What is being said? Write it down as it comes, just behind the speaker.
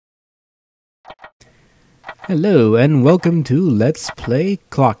Hello and welcome to Let's Play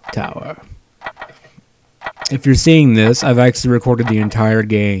Clock Tower. If you're seeing this, I've actually recorded the entire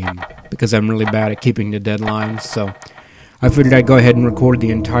game because I'm really bad at keeping the deadlines, so I figured I'd go ahead and record the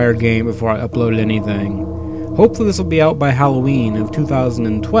entire game before I uploaded anything. Hopefully this will be out by Halloween of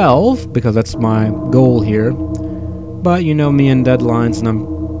 2012 because that's my goal here, but you know me and deadlines and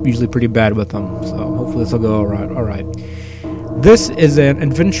I'm usually pretty bad with them, so hopefully this will go alright. This is an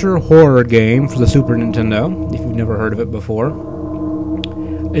adventure horror game for the Super Nintendo, if you've never heard of it before.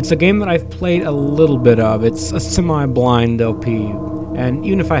 It's a game that I've played a little bit of. It's a semi-blind LP, and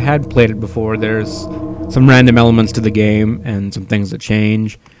even if I had played it before, there's some random elements to the game and some things that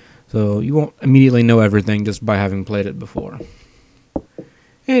change, so you won't immediately know everything just by having played it before.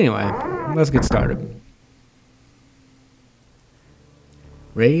 Anyway, let's get started.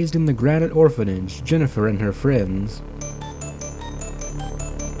 Raised in the Granite Orphanage, Jennifer and her friends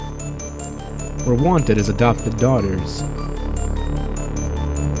were wanted as adopted daughters.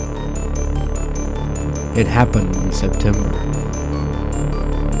 It happened in September.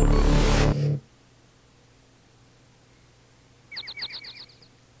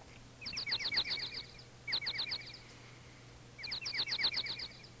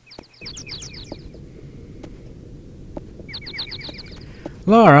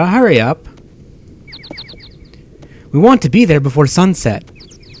 Laura, hurry up. We want to be there before sunset.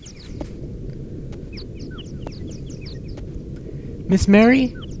 Miss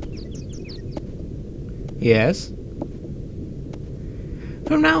Mary? Yes?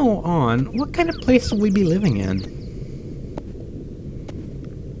 From now on, what kind of place will we be living in?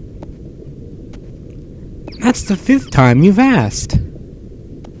 That's the 5th time you've asked.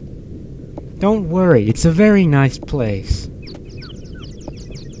 Don't worry, it's a very nice place.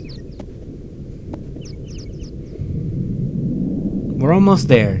 We're almost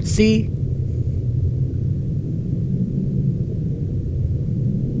there, see?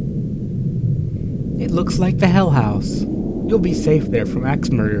 It looks like the Hell House. You'll be safe there from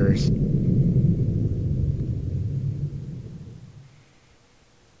axe murderers.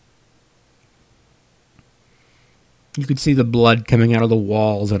 You could see the blood coming out of the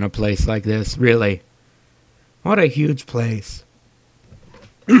walls in a place like this, really. What a huge place.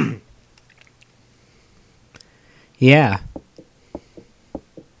 Yeah.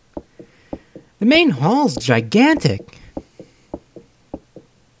 The main hall's gigantic.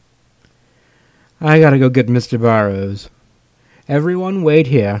 I gotta go get Mr. Barrows. Everyone wait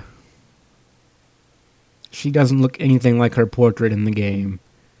here. She doesn't look anything like her portrait in the game.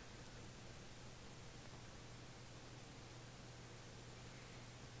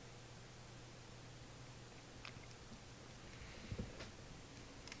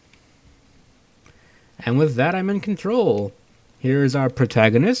 And with that, I'm in control. Here's our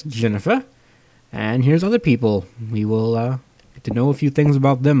protagonist, Jennifer. And here's other people. We will get to know a few things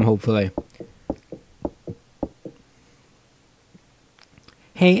about them, hopefully.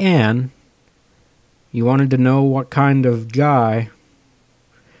 Hey, Anne, you wanted to know what kind of guy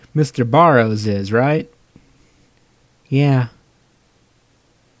Mr. Barrows is, right? Yeah.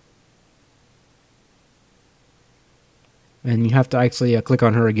 And you have to actually click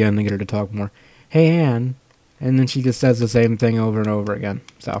on her again to get her to talk more. Hey, Anne. And then she just says the same thing over and over again.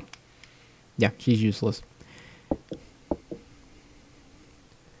 So, yeah, she's useless.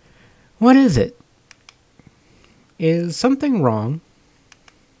 What is it? Is something wrong?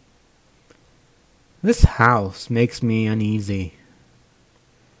 This house makes me uneasy.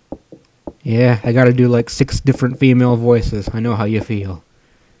 Yeah, I gotta do like 6 different female voices. I know how you feel.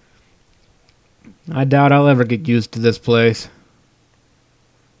 I doubt I'll ever get used to this place.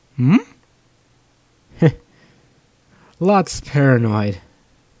 Hmm? Lots paranoid.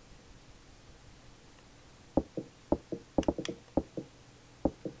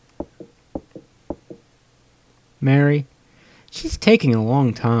 Mary? She's taking a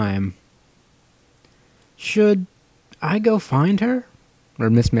long time. Should I go find her?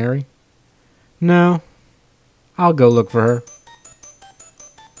 Or Miss Mary? No. I'll go look for her.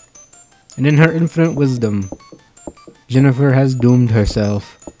 And in her infinite wisdom, Jennifer has doomed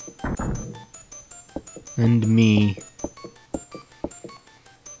herself. And me.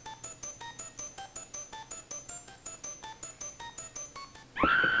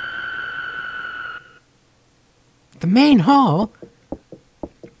 The main hall?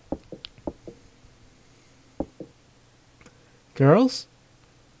 Girls?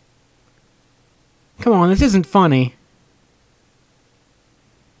 Come on, this isn't funny.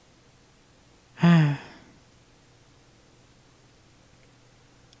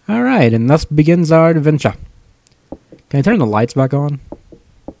 Alright, and thus begins our adventure. Can I turn the lights back on?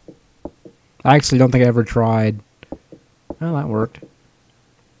 I actually don't think I ever tried. Well, that worked.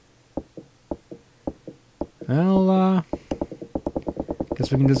 Well,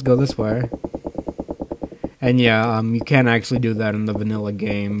 guess we can just go this way. And yeah, you can actually do that in the vanilla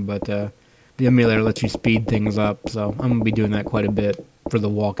game, but the emulator lets you speed things up, so I'm gonna be doing that quite a bit for the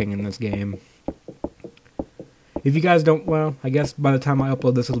walking in this game. If you guys don't, well, I guess by the time I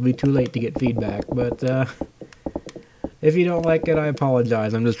upload this, it'll be too late to get feedback, but if you don't like it, I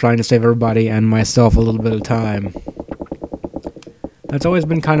apologize. I'm just trying to save everybody and myself a little bit of time. That's always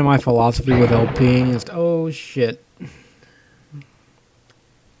been kind of my philosophy with LPing, is, oh shit.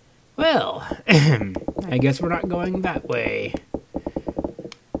 Well, I guess we're not going that way.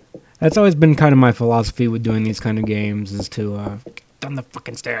 That's always been kind of my philosophy with doing these kind of games, is to, get down the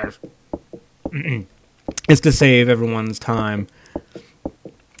fucking stairs. It's to save everyone's time.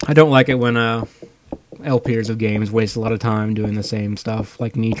 I don't like it when, LPers of games waste a lot of time doing the same stuff,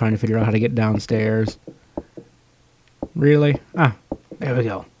 like me trying to figure out how to get downstairs. Really? Ah, there we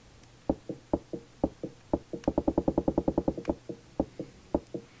go.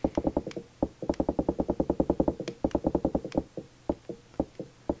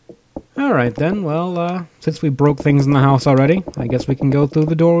 Alright then, well, since we broke things in the house already, I guess we can go through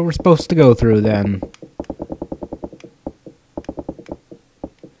the door we're supposed to go through then.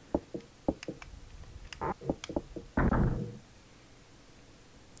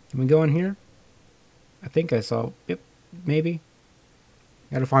 Can we go in here? I think I saw, yep, maybe.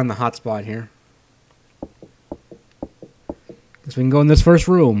 Gotta find the hot spot here. Guess we can go in this first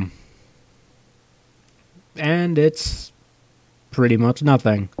room. And it's pretty much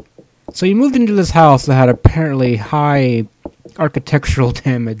nothing. So you moved into this house that had apparently high architectural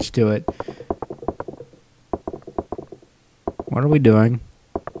damage to it. What are we doing?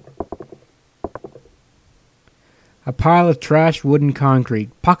 A pile of trash, wood, and concrete.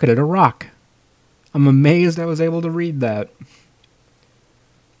 Pocketed a rock. I'm amazed I was able to read that.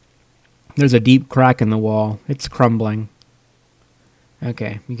 There's a deep crack in the wall. It's crumbling.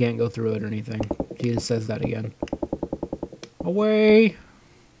 Okay, you can't go through it or anything. Jesus says that again. Away!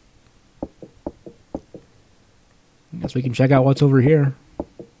 Guess we can check out what's over here.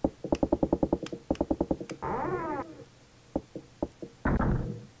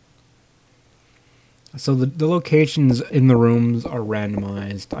 So the locations in the rooms are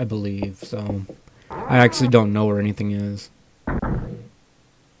randomized, I believe, so I actually don't know where anything is.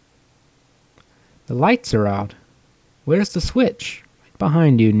 The lights are out. Where's the switch? Right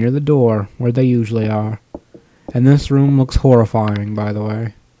behind you, near the door, where they usually are. And this room looks horrifying, by the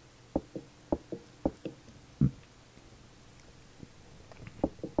way.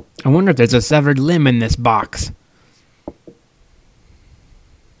 I wonder if there's a severed limb in this box.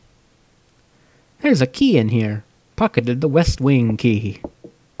 There's a key in here. Pocketed the West Wing key.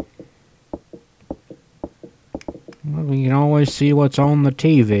 Well, we can always see what's on the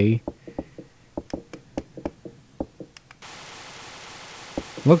TV.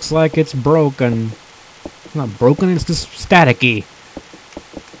 Looks like it's broken. It's not broken, it's just staticky.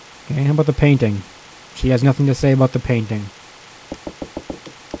 Okay, how about the painting? She has nothing to say about the painting.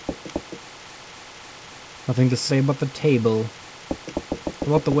 Nothing to say about the table. What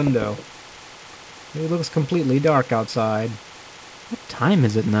about the window? It looks completely dark outside. What time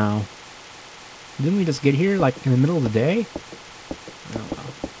is it now? Didn't we just get here, like, in the middle of the day? I don't know.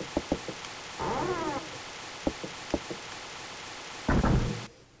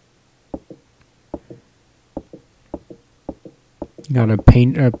 Got a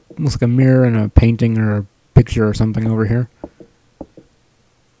paint, looks like a mirror and a painting or a picture or something over here.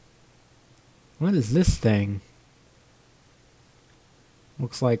 What is this thing?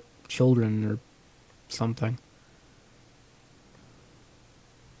 Looks like children or something.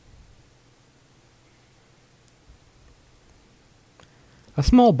 A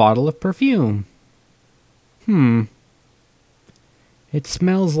small bottle of perfume. It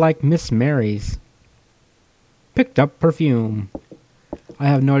smells like Miss Mary's. Picked up perfume. I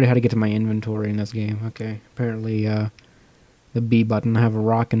have no idea how to get to my inventory in this game. Okay, apparently the B button. I have a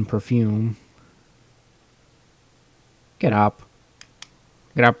rock and perfume. Get up.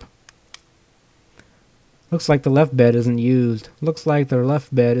 Get up. Looks like the left bed isn't used. Looks like the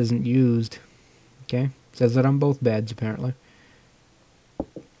left bed isn't used. Okay. Says that on both beds, apparently.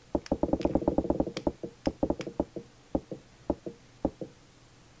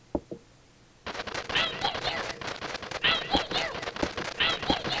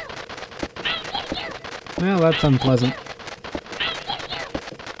 Well, that's unpleasant.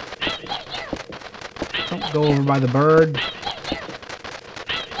 Don't go over by the bird.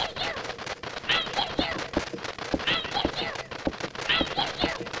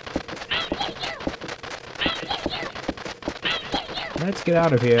 Let's get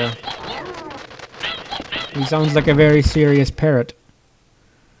out of here. He sounds like a very serious parrot.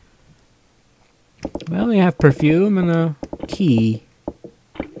 Well, we have perfume and a key.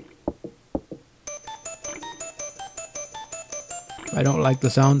 I don't like the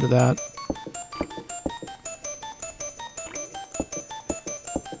sound of that.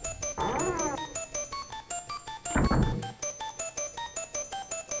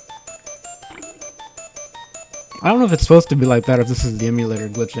 I don't know if it's supposed to be like that or if this is the emulator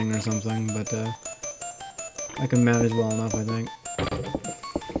glitching or something, but I can manage well enough, I think.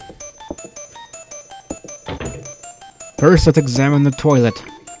 First, let's examine the toilet.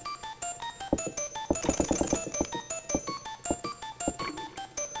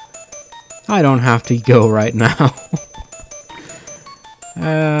 I don't have to go right now.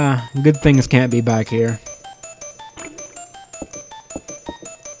 Good things can't be back here.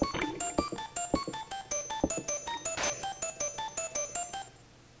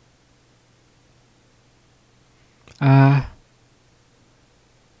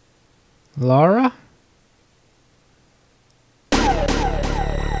 Laura?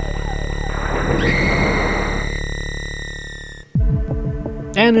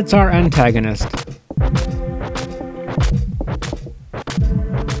 And it's our antagonist.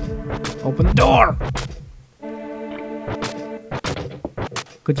 Open the door!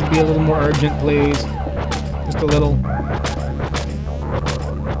 Could you be a little more urgent, please? Just a little.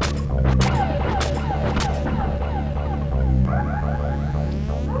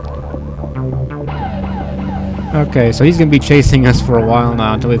 Okay, so he's gonna be chasing us for a while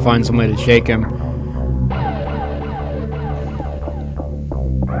now until we find some way to shake him.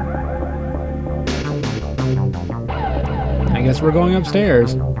 I guess we're going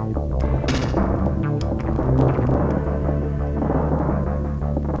upstairs.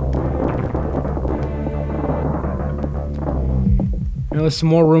 Now, there's some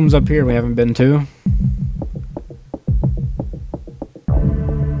more rooms up here we haven't been to.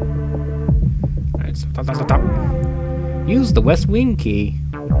 Alright, so top. Use the West Wing key.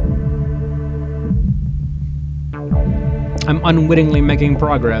 I'm unwittingly making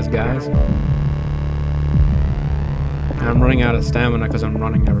progress, guys. I'm running out of stamina because I'm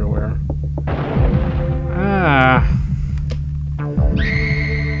running everywhere.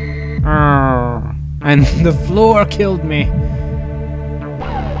 And the floor killed me.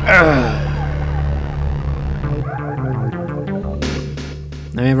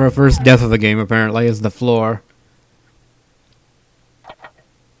 I have our first death of the game, apparently, is the floor.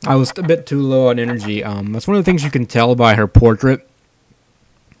 I was a bit too low on energy. That's one of the things you can tell by her portrait.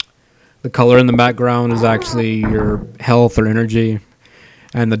 The color in the background is actually your health or energy,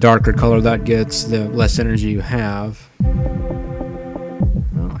 and the darker color that gets, the less energy you have.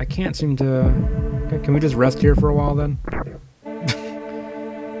 Well, I can't seem to... Okay, can we just rest here for a while then?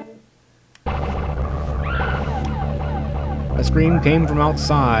 A scream came from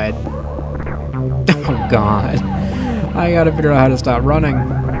outside. Oh god. I gotta figure out how to stop running.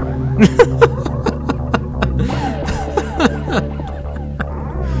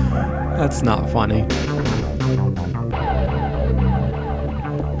 That's not funny.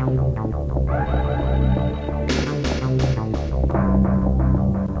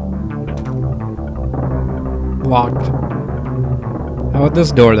 Locked. How about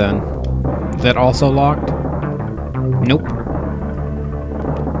this door then? Is that also locked? Nope.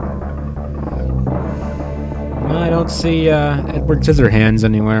 I don't see Edward Scissorhands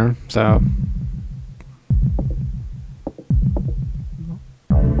anywhere, so...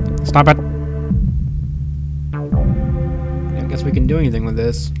 Stop it! I guess we can do anything with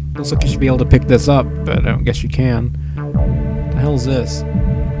this. Looks like you should be able to pick this up, but I don't guess you can. What the hell's this?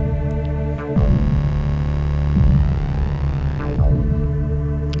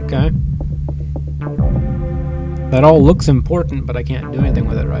 Okay. That all looks important, but I can't do anything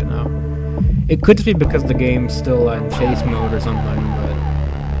with it right now. It could just be because the game's still in chase mode or something, but...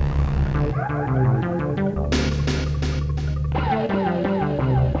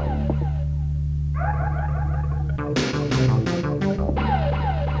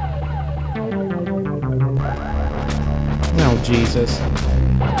 Oh, Jesus.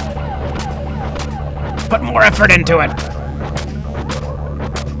 Put more effort into it!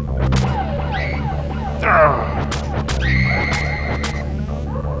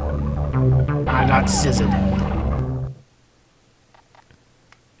 I got scissored.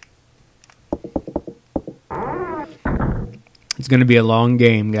 It's gonna be a long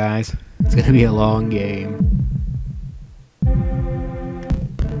game, guys. It's gonna be a long game.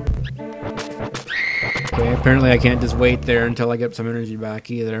 Okay, apparently I can't just wait there until I get some energy back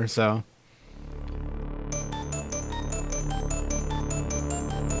either, so...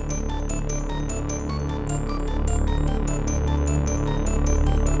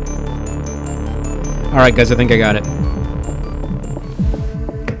 Alright guys, I think I got it.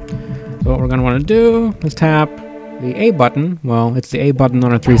 So what we're going to want to do is tap the A button. Well, it's the A button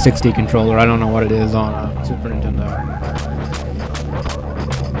on a 360 controller. I don't know what it is on a Super Nintendo.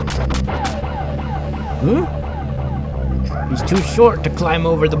 Huh? He's too short to climb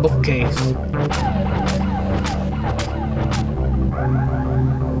over the bookcase.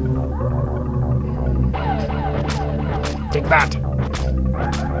 Take that!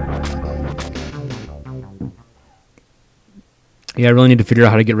 Yeah, I really need to figure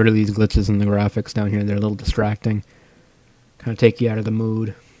out how to get rid of these glitches in the graphics down here. They're a little distracting. Kind of take you out of the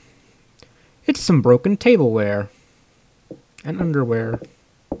mood. It's some broken tableware. And underwear.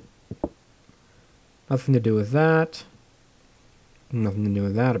 Nothing to do with that. Nothing to do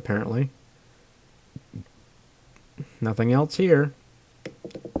with that, apparently. Nothing else here.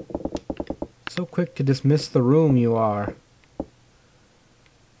 So quick to dismiss the room you are.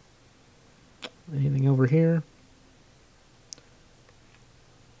 Anything over here?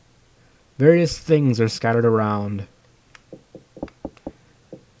 Various things are scattered around.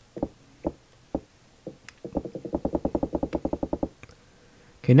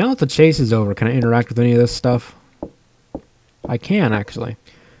 Okay, now that the chase is over, can I interact with any of this stuff? I can, actually.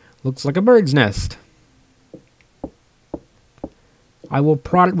 Looks like a bird's nest. I will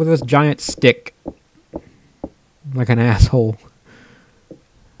prod it with this giant stick. Like an asshole.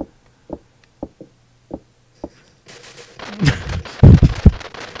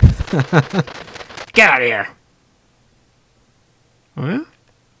 Get out of here! Oh, yeah?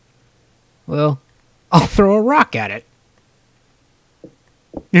 Well, I'll throw a rock at it.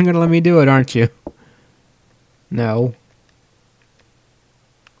 You're gonna let me do it, aren't you? No.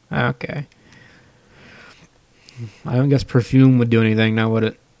 Okay. I don't guess perfume would do anything now, would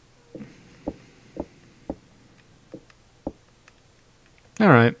it?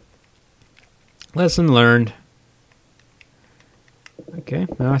 Alright. Lesson learned. Okay,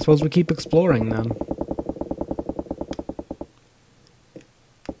 now I suppose we keep exploring then.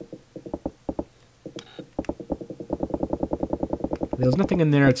 There's nothing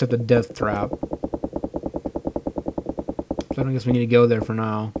in there except a death trap. So I don't guess we need to go there for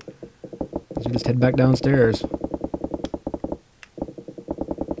now. So we just head back downstairs.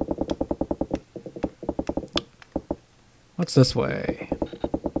 What's this way?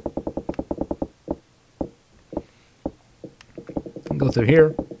 Go through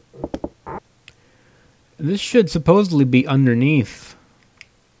here. This should supposedly be underneath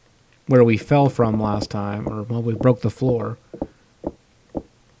where we fell from last time, or well, we broke the floor.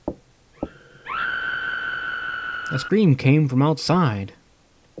 The scream came from outside.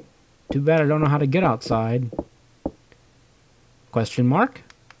 Too bad I don't know how to get outside. Question mark?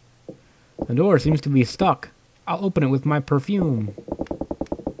 The door seems to be stuck. I'll open it with my perfume.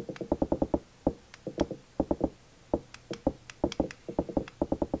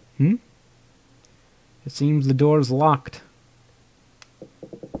 It seems the door's locked.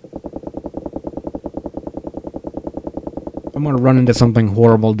 I'm gonna run into something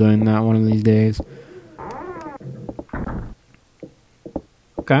horrible doing that one of these days.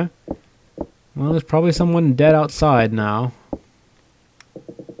 Okay. Well, there's probably someone dead outside now.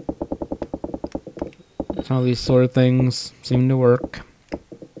 That's how these sort of things seem to work.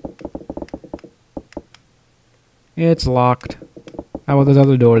 It's locked. How about this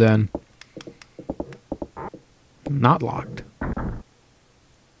other door then? Not locked.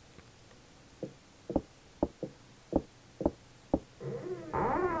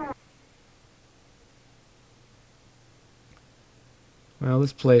 Well,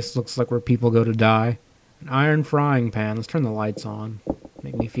 this place looks like where people go to die. An iron frying pan. Let's turn the lights on.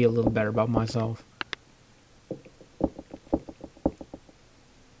 Make me feel a little better about myself.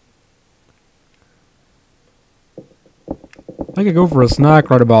 I could go for a snack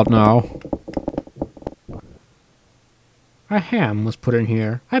right about now. A ham was put in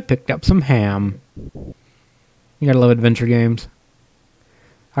here. I picked up some ham. You gotta love adventure games.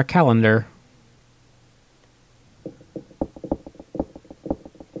 A calendar.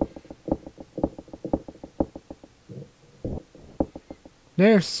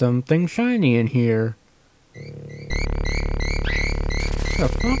 There's something shiny in here. The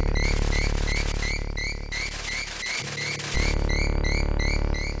fuck?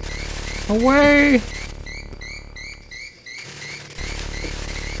 Away!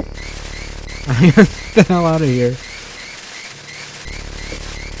 Get the hell out of here.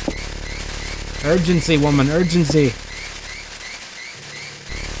 Urgency, woman, urgency.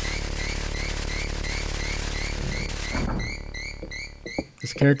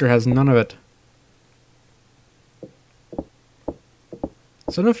 This character has none of it.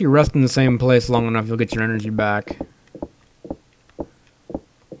 So I know if you rest in the same place long enough, you'll get your energy back.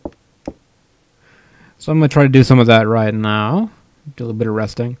 So I'm going to try to do some of that right now. Do a little bit of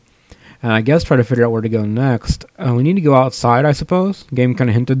resting. And I guess try to figure out where to go next. We need to go outside, I suppose. The game kind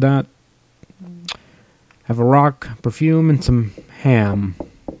of hinted that. Have a rock, perfume, and some ham.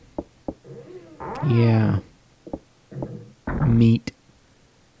 Yeah. Meat.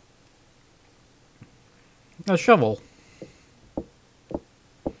 A shovel.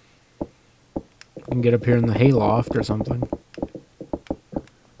 You can get up here in the hayloft or something.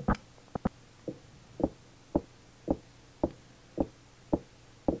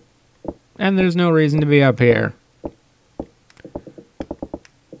 And there's no reason to be up here.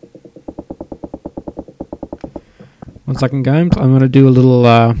 One second, guys. I'm going to do a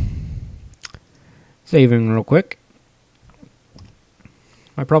little saving real quick.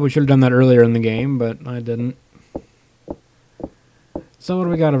 I probably should have done that earlier in the game, but I didn't. So what do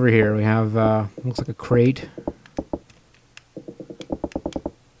we got over here? We have, looks like a crate.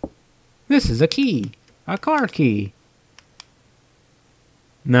 This is a key. A car key.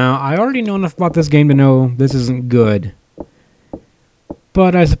 Now, I already know enough about this game to know this isn't good.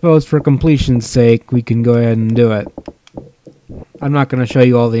 But I suppose for completion's sake, we can go ahead and do it. I'm not going to show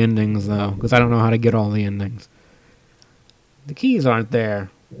you all the endings, though, because I don't know how to get all the endings. The keys aren't there.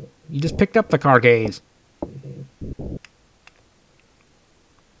 You just picked up the car keys.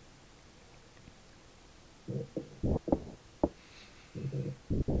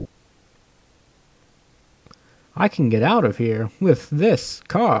 I can get out of here with this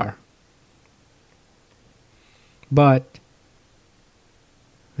car. But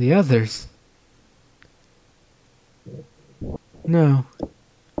the others... No.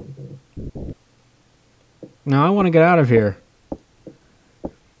 No, I want to get out of here.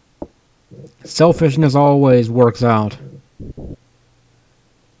 Selfishness always works out.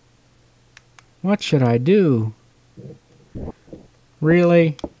 What should I do?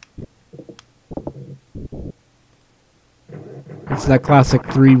 Really? It's that classic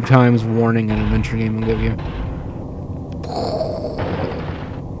 3 times warning an adventure game will give you.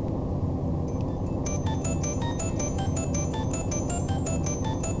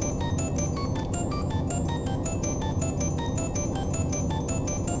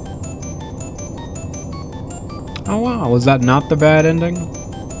 Oh wow, was that not the bad ending?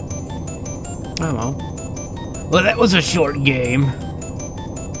 Oh well. Well, that was a short game.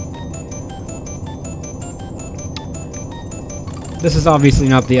 This is obviously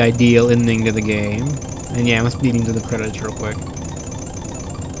not the ideal ending to the game. And yeah, I'm speeding to the credits real quick.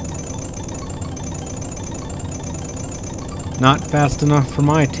 Not fast enough for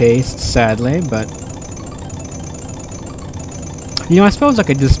my taste, sadly, but... You know, I suppose I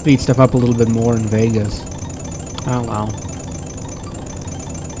could just speed stuff up a little bit more in Vegas. Oh well.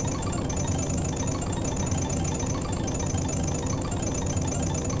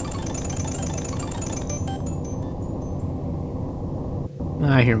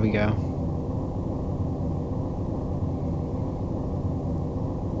 Ah, here we go.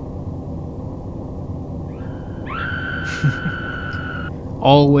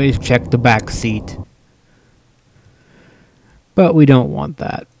 Always check the back seat. But we don't want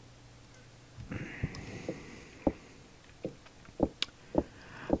that.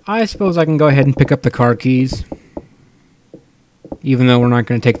 I suppose I can go ahead and pick up the car keys. Even though we're not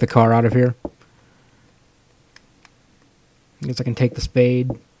going to take the car out of here. I guess I can take the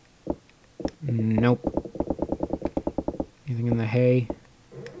spade. Nope. Anything in the hay?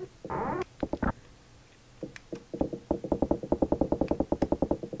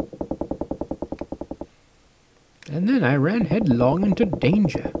 And then I ran headlong into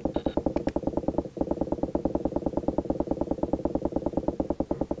danger.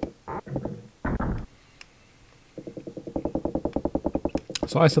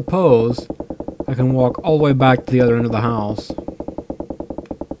 So I suppose I can walk all the way back to the other end of the house.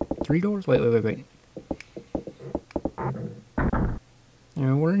 3 doors? Wait.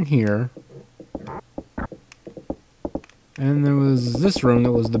 Yeah, we're in here. And there was this room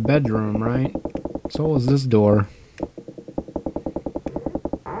that was the bedroom, right? So what was this door?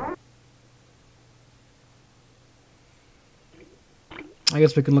 I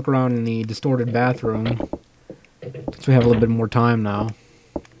guess we can look around in the distorted bathroom. Since we have a little bit more time now.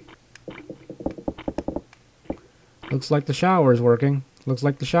 Looks like the shower is working. Looks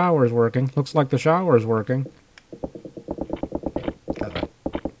like the shower is working. Looks like the shower is working.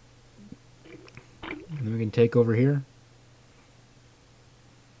 And then we can take over here.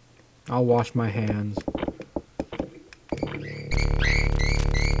 I'll wash my hands.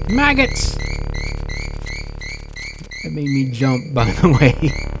 Maggots! It made me jump, by the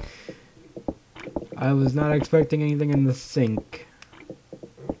way. I was not expecting anything in the sink.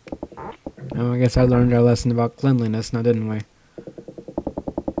 Oh, I guess I learned our lesson about cleanliness now, didn't we?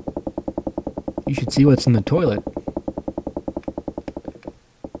 You should see what's in the toilet.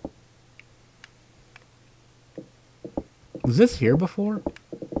 Was this here before?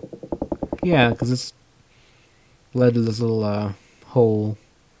 Yeah, because it's led to this little hole.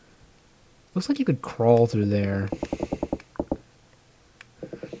 Looks like you could crawl through there.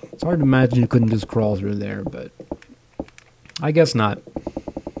 It's hard to imagine you couldn't just crawl through there, but I guess not.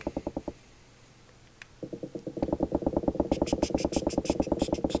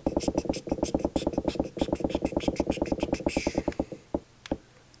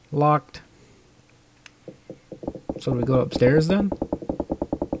 Locked. So do we go upstairs then?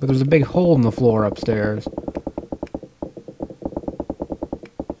 But there's a big hole in the floor upstairs.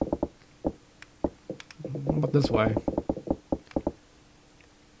 What about this way?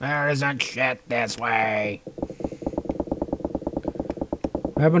 There isn't shit this way.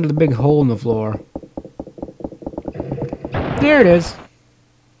 What happened to the big hole in the floor? There it is.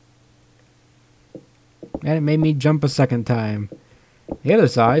 And it made me jump a second time. The other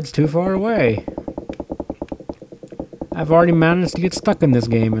side's too far away. I've already managed to get stuck in this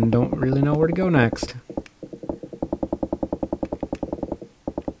game and don't really know where to go next.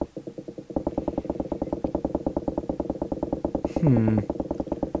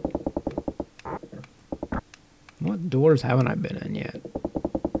 What doors haven't I been in yet?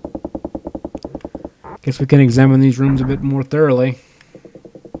 Guess we can examine these rooms a bit more thoroughly.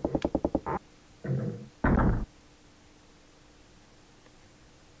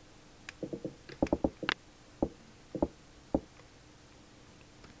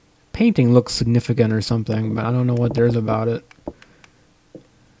 Painting looks significant or something, but I don't know what there's about it.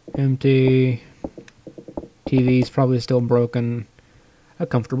 Empty. TV's probably still broken. A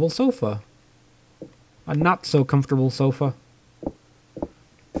comfortable sofa. A not so comfortable sofa.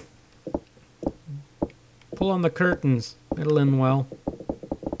 Pull on the curtains. It'll end well.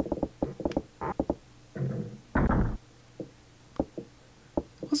 It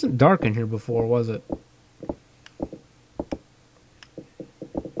wasn't dark in here before, was it?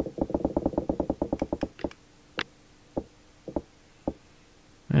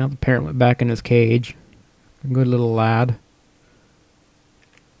 Well, the parent went back in his cage. A good little lad.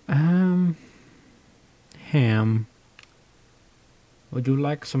 Ham. Would you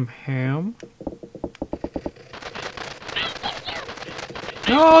like some ham?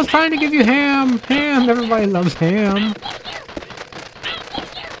 No, I was trying to give you ham! Ham! Everybody loves ham!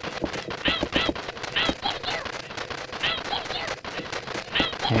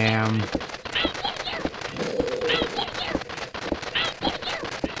 Ham.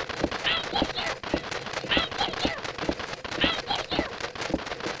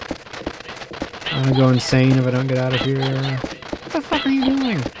 I'm gonna go insane if I don't get out of here. What the fuck are you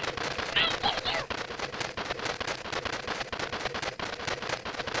doing?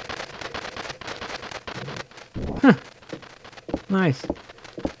 Huh. Nice.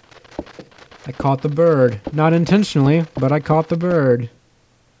 I caught the bird. Not intentionally, but I caught the bird.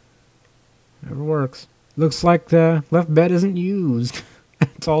 Never works. Looks like the left bed isn't used.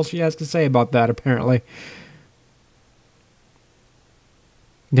 That's all she has to say about that, apparently.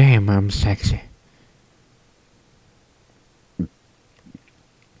 Damn, I'm sexy.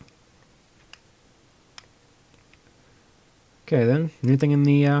 Okay then, anything in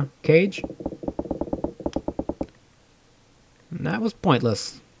the cage? That was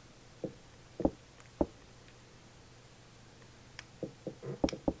pointless.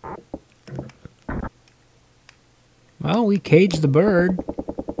 Well, we caged the bird.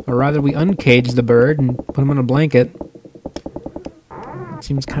 Or rather, we uncaged the bird and put him in a blanket. It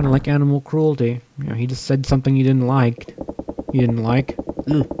seems kind of like animal cruelty. You know, he just said something you didn't like. You didn't like?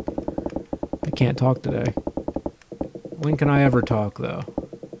 Ugh. I can't talk today. When can I ever talk, though?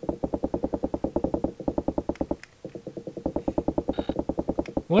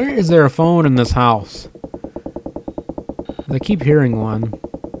 Where is there a phone in this house? I keep hearing one.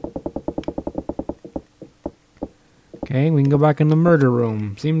 Okay, we can go back in the murder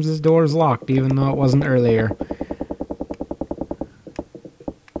room. Seems this door's locked, even though it wasn't earlier.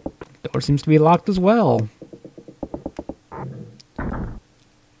 Door seems to be locked as well.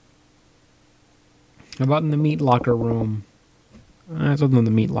 How about in the meat locker room? It's other than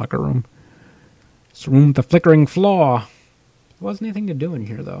the meat locker room. It's the room with the flickering flaw. There wasn't anything to do in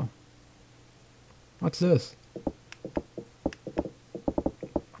here, though. What's this?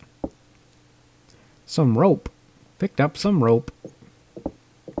 Some rope. Picked up some rope.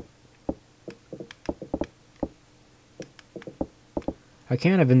 A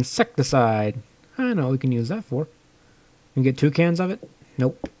can of insecticide. I know what we can use that for. You get 2 cans of it?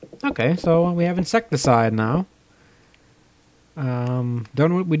 Nope. Okay, so we have insecticide now. Don't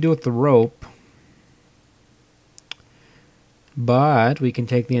know what we do with the rope. But we can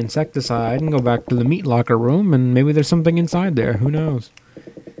take the insecticide and go back to the meat locker room, and maybe there's something inside there. Who knows?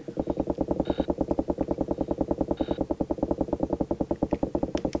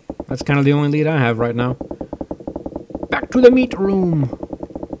 That's kind of the only lead I have right now. Back to the meat room!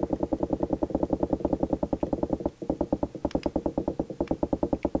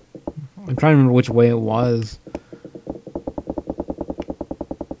 I'm trying to remember which way it was.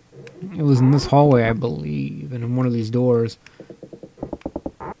 It was in this hallway, I believe, and in one of these doors.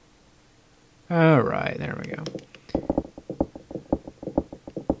 Alright, there we go.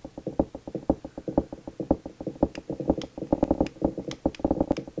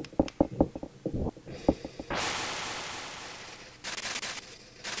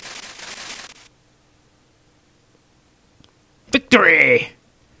 Victory!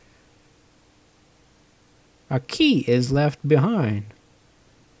 A key is left behind.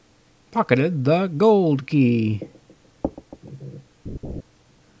 Pocketed the gold key.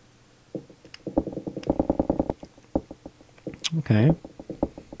 Okay.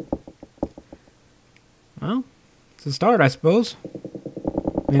 Well, it's a start, I suppose.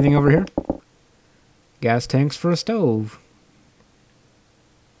 Anything over here? Gas tanks for a stove.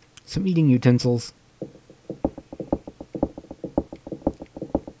 Some eating utensils.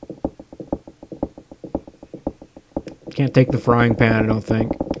 Can't take the frying pan, I don't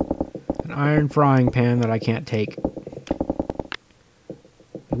think. An iron frying pan that I can't take.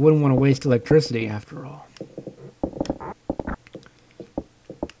 I wouldn't want to waste electricity, after all.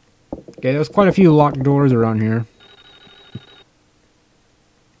 Okay, there's quite a few locked doors around here.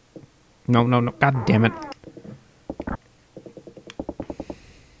 No, no, no. God damn it.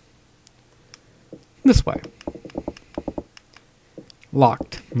 This way.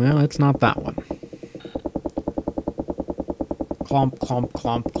 Locked. Well, it's not that one. Clomp, clomp,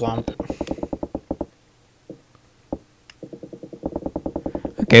 clomp, clomp.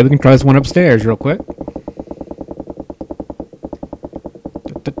 Okay, we can try this one upstairs real quick.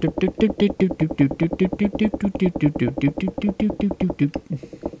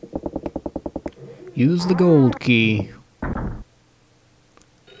 Use the gold key.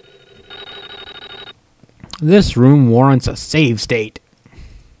 This room warrants a save state.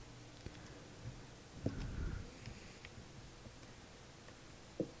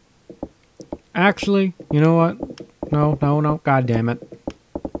 Actually, you know what? No, no, no. God damn it.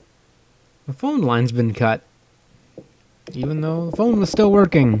 The phone line's been cut. Even though the phone was still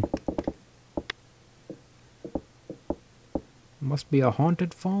working. Must be a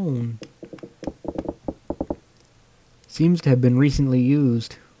haunted phone. Seems to have been recently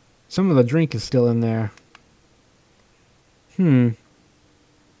used. Some of the drink is still in there.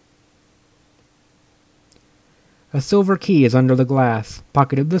 A silver key is under the glass.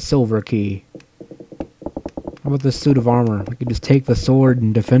 Pocketed the silver key. How about this suit of armor? We could just take the sword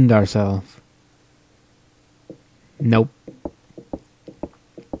and defend ourselves. Nope.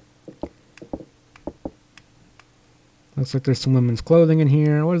 Looks like there's some women's clothing in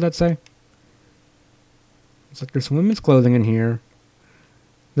here. What does that say? Looks like there's some women's clothing in here.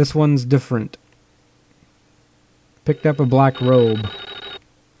 This one's different. Picked up a black robe.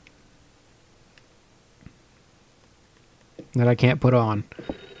 That I can't put on.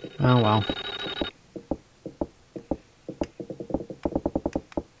 Oh well.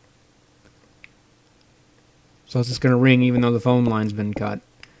 So it's just going to ring even though the phone line's been cut.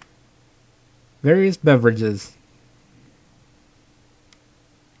 Various beverages.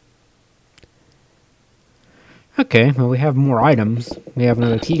 Okay, well we have more items. We have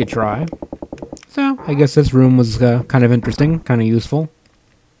another key to try. So, I guess this room was kind of interesting, kind of useful.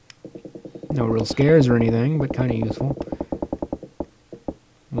 No real scares or anything, but kind of useful.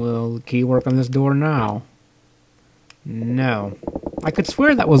 Will the key work on this door now? No. I could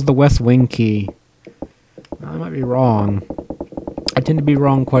swear that was the West Wing key. I might be wrong. I tend to be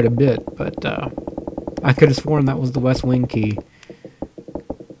wrong quite a bit, but I could have sworn that was the West Wing key.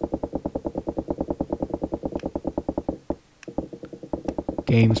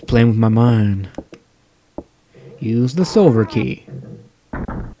 Game's playing with my mind. Use the silver key.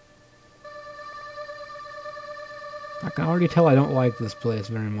 I can already tell I don't like this place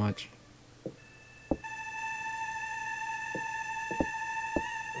very much.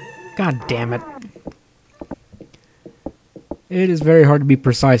 God damn it. It is very hard to be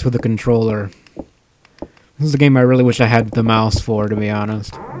precise with a controller. This is a game I really wish I had the mouse for, to be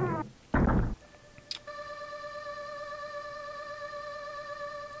honest.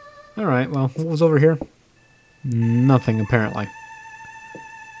 Alright, well, what was over here? Nothing, apparently.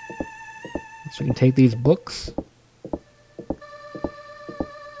 So we can take these books.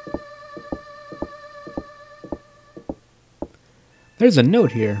 There's a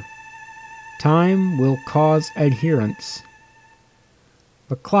note here. Time will cause adherence.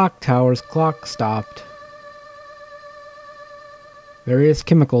 The clock tower's clock stopped. Various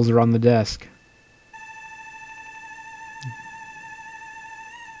chemicals are on the desk.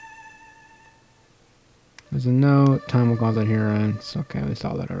 There's a note. Time will cause adherence. Okay, we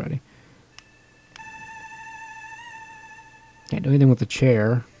saw that already. Can't do anything with the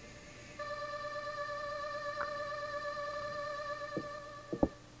chair.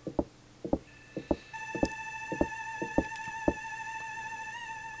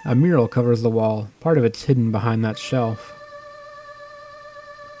 A mural covers the wall. Part of it's hidden behind that shelf.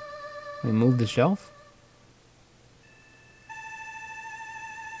 We move the shelf?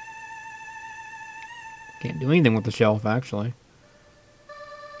 Can't do anything with the shelf, actually.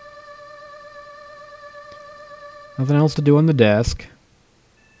 Nothing else to do on the desk.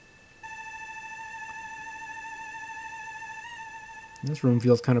 This room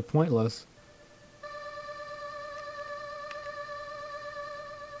feels kind of pointless.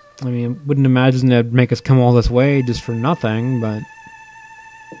 I mean, I wouldn't imagine they'd make us come all this way just for nothing, but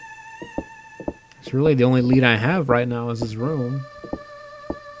it's really the only lead I have right now is this room.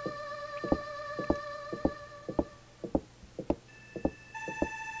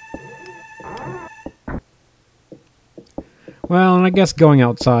 Well, and I guess going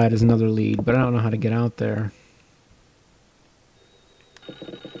outside is another lead, but I don't know how to get out there.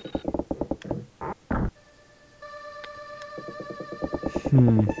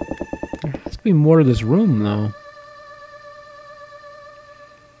 There has to be more to this room, though.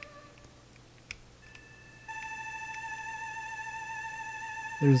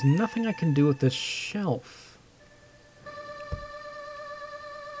 There's nothing I can do with this shelf.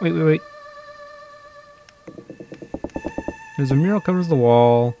 Wait. There's a mural covers the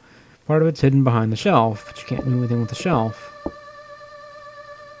wall. Part of it's hidden behind the shelf, but you can't do anything with the shelf.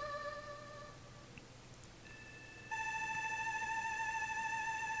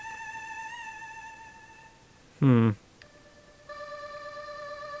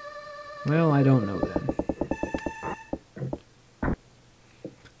 Well, I don't know then.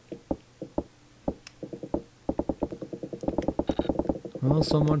 Well,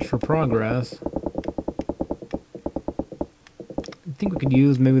 so much for progress. I think we could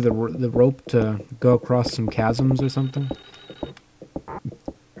use maybe the rope to go across some chasms or something.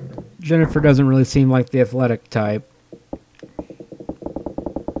 Jennifer doesn't really seem like the athletic type.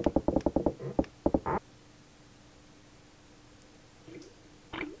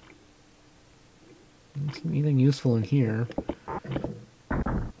 Anything useful in here?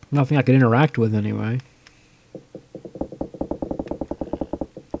 Nothing I could interact with anyway.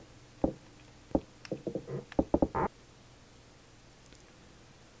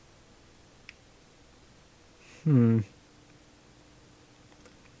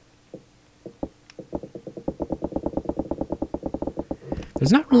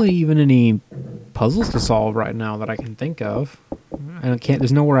 There's not really even any puzzles to solve right now that I can think of.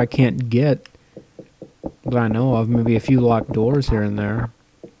 There's nowhere I can't get that I know of. Maybe a few locked doors here and there.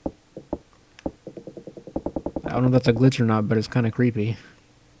 I don't know if that's a glitch or not, but it's kind of creepy.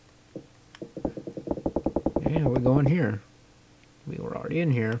 Yeah, we're going here. We were already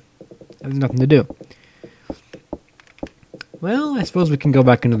in here. There's nothing to do. Well, I suppose we can go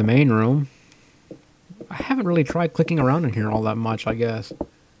back into the main room. I haven't really tried clicking around in here all that much, I guess.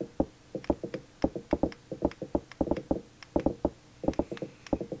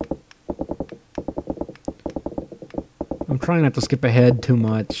 I'm trying not to skip ahead too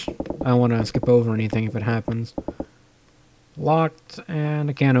much. I don't want to skip over anything if it happens. Locked, and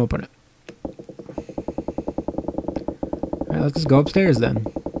I can't open it. Alright, let's just go upstairs then.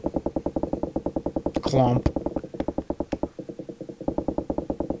 Clomp.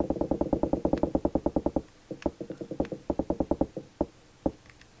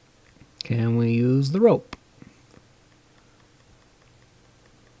 Can we use the rope?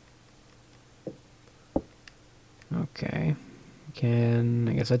 Okay.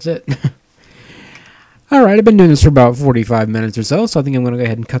 I guess that's it. Alright, I've been doing this for about 45 minutes or so I think I'm going to go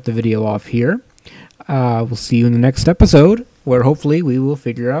ahead and cut the video off here. We'll see you in the next episode, where hopefully we will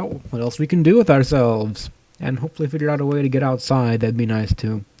figure out what else we can do with ourselves. And hopefully figure out a way to get outside. That'd be nice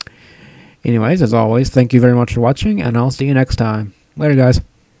too. Anyways, as always, thank you very much for watching, and I'll see you next time. Later, guys.